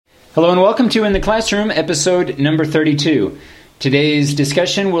Hello and welcome to In the Classroom, episode number 32. Today's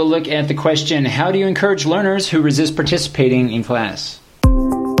discussion will look at the question, how do you encourage learners who resist participating in class? In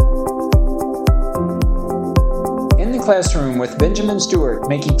the Classroom with Benjamin Stewart,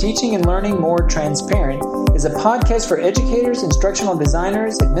 making teaching and learning more transparent, is a podcast for educators, instructional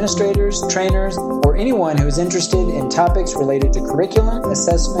designers, administrators, trainers, or anyone who is interested in topics related to curriculum,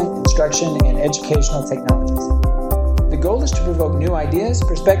 assessment, instruction, and educational technologies. The goal is to provoke new ideas,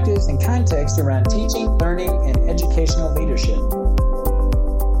 perspectives, and context around teaching, learning, and educational leadership.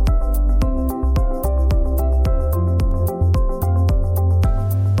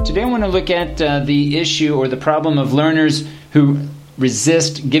 Today I want to look at the issue or the problem of learners who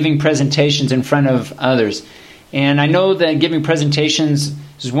resist giving presentations in front of others. And I know that giving presentations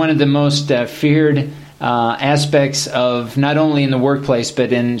is one of the most feared aspects of not only in the workplace, but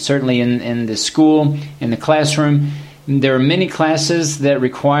certainly in the school, in the classroom. There are many classes that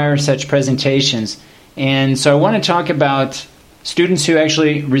require such presentations, and so I want to talk about students who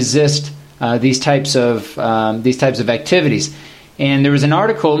actually resist these types of activities. And there was an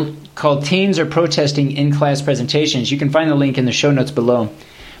article called "Teens Are Protesting In-Class Presentations." You can find the link in the show notes below.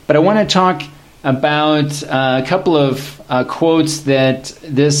 But I want to talk about a couple of quotes that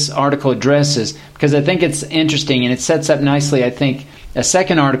this article addresses, because I think it's interesting and it sets up nicely, I think, a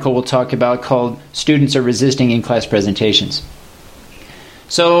second article we'll talk about called "Students Are Resisting In-Class Presentations."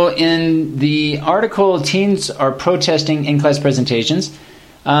 So in the article, "Teens Are Protesting In-Class Presentations,"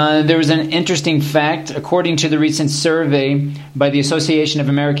 there was an interesting fact. According to the recent survey by the Association of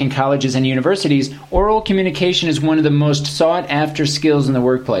American Colleges and Universities, oral communication is one of the most sought-after skills in the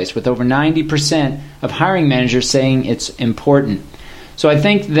workplace, with over 90% of hiring managers saying it's important. So I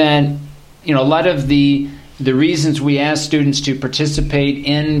think that a lot of the reasons we ask students to participate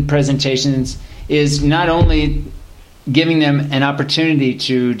in presentations is not only giving them an opportunity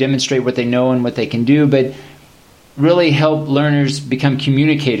to demonstrate what they know and what they can do, but really help learners become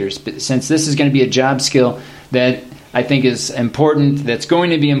communicators, since this is going to be a job skill that I think is important, that's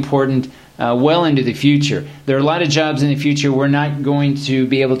going to be important well into the future. There are a lot of jobs in the future we're not going to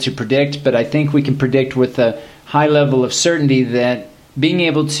be able to predict, but I think we can predict with a high level of certainty that being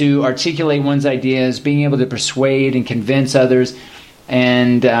able to articulate one's ideas, being able to persuade and convince others,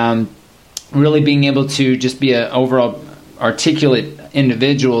 and really being able to just be an overall articulate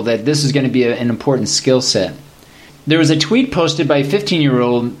individual, that this is going to be an important skill set. There was a tweet posted by a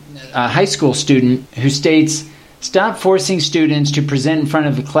 15-year-old high school student who states, "Stop forcing students to present in front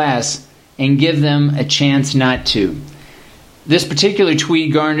of a class and give them a chance not to." This particular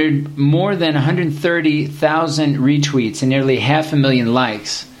tweet garnered more than 130,000 retweets and nearly 500,000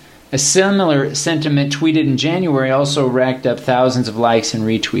 likes. A similar sentiment tweeted in January also racked up thousands of likes and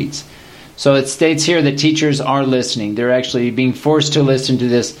retweets. So it states here that teachers are listening. They're actually being forced to listen to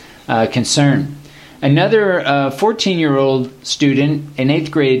this concern. Another 14-year-old student, an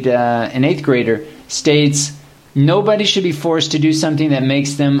eighth grader, states, "Nobody should be forced to do something that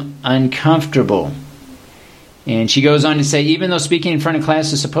makes them uncomfortable." And she goes on to say, "Even though speaking in front of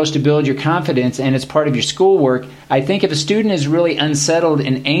class is supposed to build your confidence and it's part of your schoolwork, I think if a student is really unsettled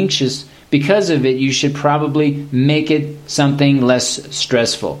and anxious because of it, you should probably make it something less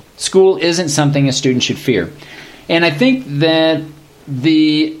stressful. School isn't something a student should fear." And I think that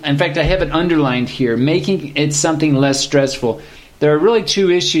in fact, I have it underlined here, making it something less stressful. There are really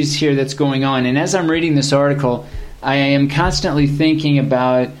two issues here that's going on. And as I'm reading this article, I am constantly thinking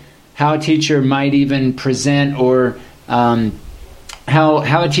about how a teacher might even present, or how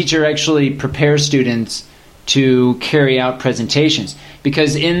a teacher actually prepares students to carry out presentations.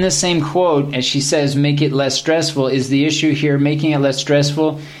 Because in the same quote, as she says, make it less stressful, is the issue here making it less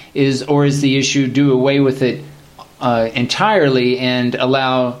stressful, or is the issue do away with it entirely and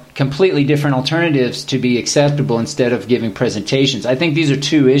allow completely different alternatives to be acceptable instead of giving presentations? I think these are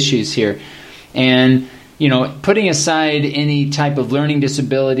two issues here. And putting aside any type of learning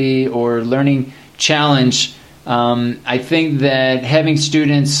disability or learning challenge, I think that having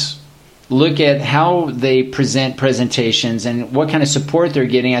students look at how they present presentations and what kind of support they're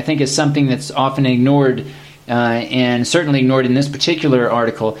getting, I think is something that's often ignored, and certainly ignored in this particular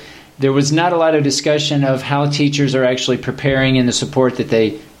article. There was not a lot of discussion of how teachers are actually preparing and the support that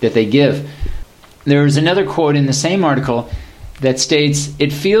they give. There was another quote in the same article that states,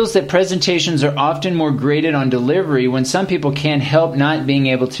 "It feels that presentations are often more graded on delivery when some people can't help not being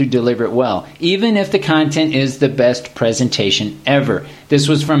able to deliver it well, even if the content is the best presentation ever." This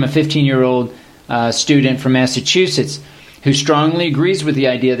was from a 15-year-old student from Massachusetts who strongly agrees with the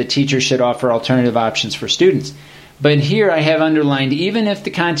idea that teachers should offer alternative options for students. But here I have underlined, even if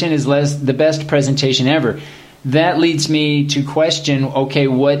the content is the best presentation ever, that leads me to question, okay,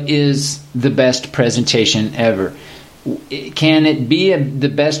 what is the best presentation ever? Can it be the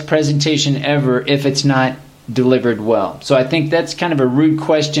best presentation ever if it's not delivered well? So I think that's kind of a root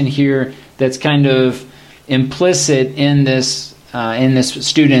question here that's kind of implicit in this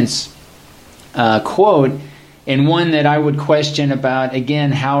student's quote, and one that I would question about,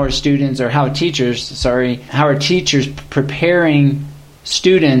 again, how are teachers preparing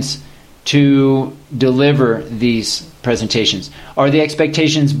students to deliver these presentations? Are the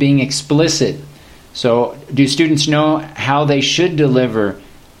expectations being explicit? So do students know how they should deliver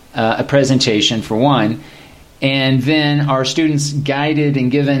a presentation, for one? And then are students guided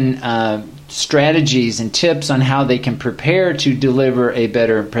and given strategies and tips on how they can prepare to deliver a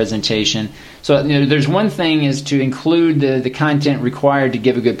better presentation? So there's one thing is to include the content required to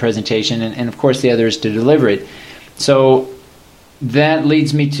give a good presentation, and of course the other is to deliver it. So that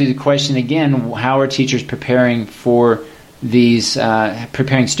leads me to the question again, how are teachers preparing for these,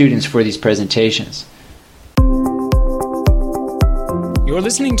 preparing students for these presentations? You're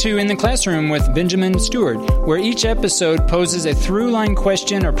listening to In the Classroom with Benjamin Stewart, where each episode poses a through-line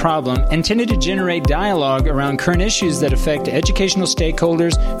question or problem intended to generate dialogue around current issues that affect educational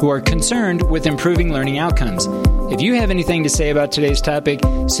stakeholders who are concerned with improving learning outcomes. If you have anything to say about today's topic,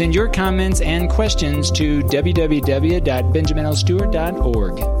 send your comments and questions to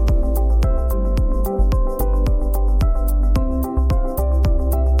www.benjaminlstewart.org.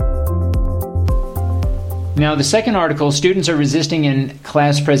 Now, the second article, Students Are Resisting in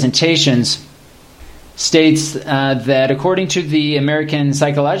Class Presentations, states that according to the American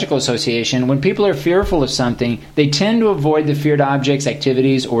Psychological Association, when people are fearful of something, they tend to avoid the feared objects,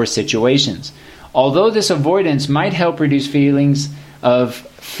 activities, or situations. Although this avoidance might help reduce feelings of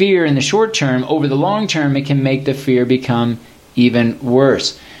fear in the short term, over the long term, it can make the fear become even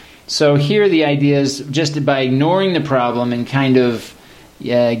worse. So here the idea is just by ignoring the problem and kind of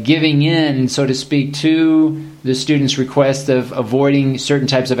giving in, so to speak, to the student's request of avoiding certain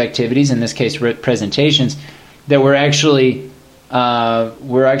types of activities, in this case presentations, that we're actually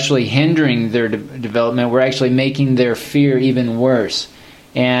hindering their development. We're actually making their fear even worse.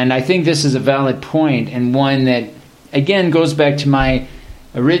 And I think this is a valid point, and one that, again, goes back to my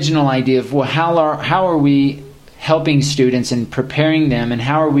original idea of, well, how are we helping students and preparing them, and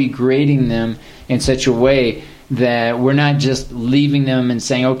how are we grading them in such a way that we're not just leaving them and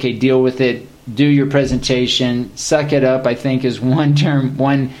saying, okay, deal with it, do your presentation, suck it up, I think is one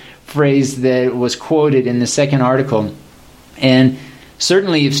phrase that was quoted in the second article. And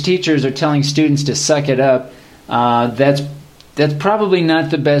certainly if teachers are telling students to suck it up, that's probably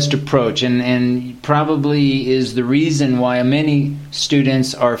not the best approach, and probably is the reason why many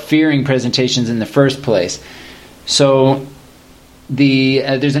students are fearing presentations in the first place. So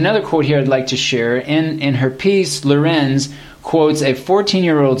there's another quote here I'd like to share. In her piece, Lorenz quotes a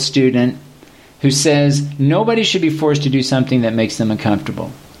 14-year-old student who says, nobody should be forced to do something that makes them uncomfortable.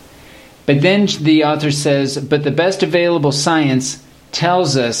 But then the author says, but the best available science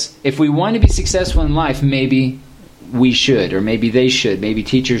tells us if we want to be successful in life, maybe we should, or maybe they should. Maybe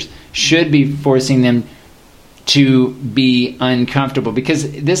teachers should be forcing them to be uncomfortable.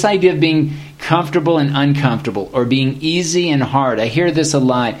 Because this idea of being comfortable and uncomfortable, or being easy and hard, I hear this a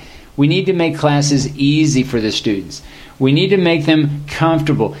lot. We need to make classes easy for the students. We need to make them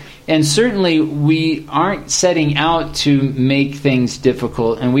comfortable. And certainly we aren't setting out to make things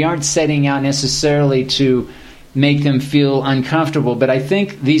difficult, and we aren't setting out necessarily to make them feel uncomfortable. But I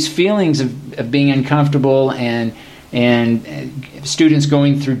think these feelings of being uncomfortable and students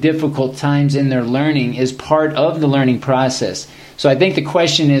going through difficult times in their learning is part of the learning process. So I think the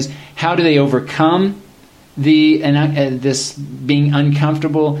question is, how do they overcome this being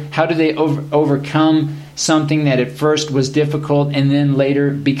uncomfortable? How do they overcome something that at first was difficult and then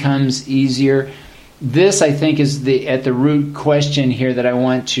later becomes easier? This, I think, is at the root question here that I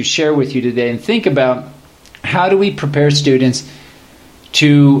want to share with you today, and think about how do we prepare students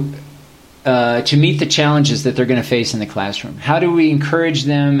to meet the challenges that they're going to face in the classroom. How do we encourage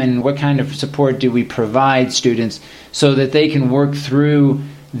them, and what kind of support do we provide students so that they can work through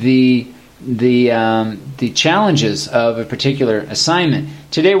the challenges of a particular assignment?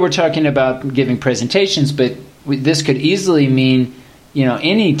 Today we're talking about giving presentations, but this could easily mean,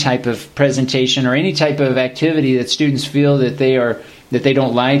 any type of presentation or any type of activity that students feel that they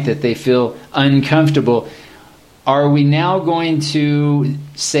don't like, that they feel uncomfortable. Are we now going to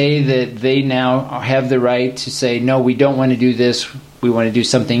say that they now have the right to say, no, we don't want to do this, we want to do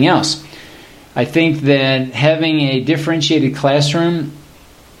something else? I think that having a differentiated classroom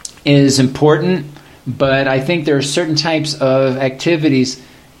is important, but I think there are certain types of activities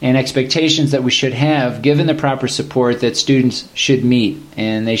and expectations that we should have given the proper support that students should meet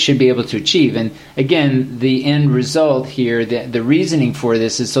and they should be able to achieve. And again, the end result here, the reasoning for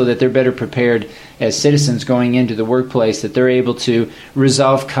this is so that they're better prepared as citizens going into the workplace, that they're able to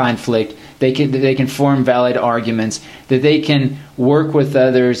resolve conflict, they can form valid arguments, that they can work with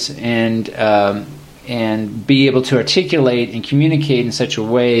others and be able to articulate and communicate in such a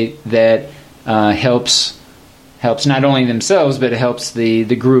way that helps not only themselves, but it helps the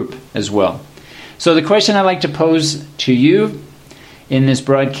group as well. So the question I'd like to pose to you in this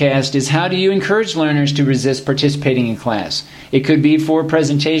broadcast is, how do you encourage learners to resist participating in class? It could be for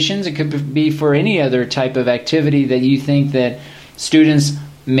presentations, it could be for any other type of activity that you think that students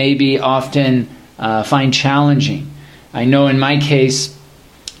maybe often find challenging. I know in my case,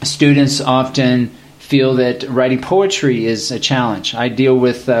 students often feel that writing poetry is a challenge. I deal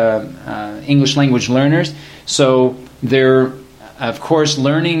with English language learners, so they're, of course,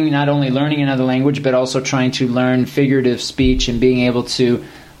 not only learning another language, but also trying to learn figurative speech and being able to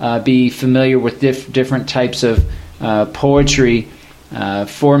be familiar with different types of poetry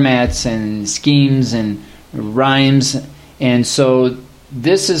formats and schemes and rhymes. And so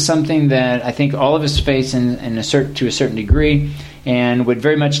this is something that I think all of us face to a certain degree, and would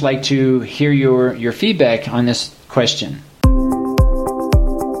very much like to hear your feedback on this question.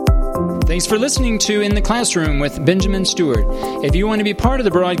 Thanks for listening to In the Classroom with Benjamin Stewart. If you want to be part of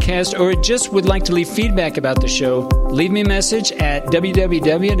the broadcast or just would like to leave feedback about the show, leave me a message at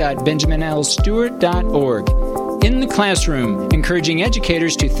www.benjaminlstewart.org. In the Classroom, encouraging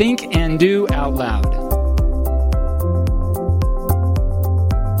educators to think and do out loud.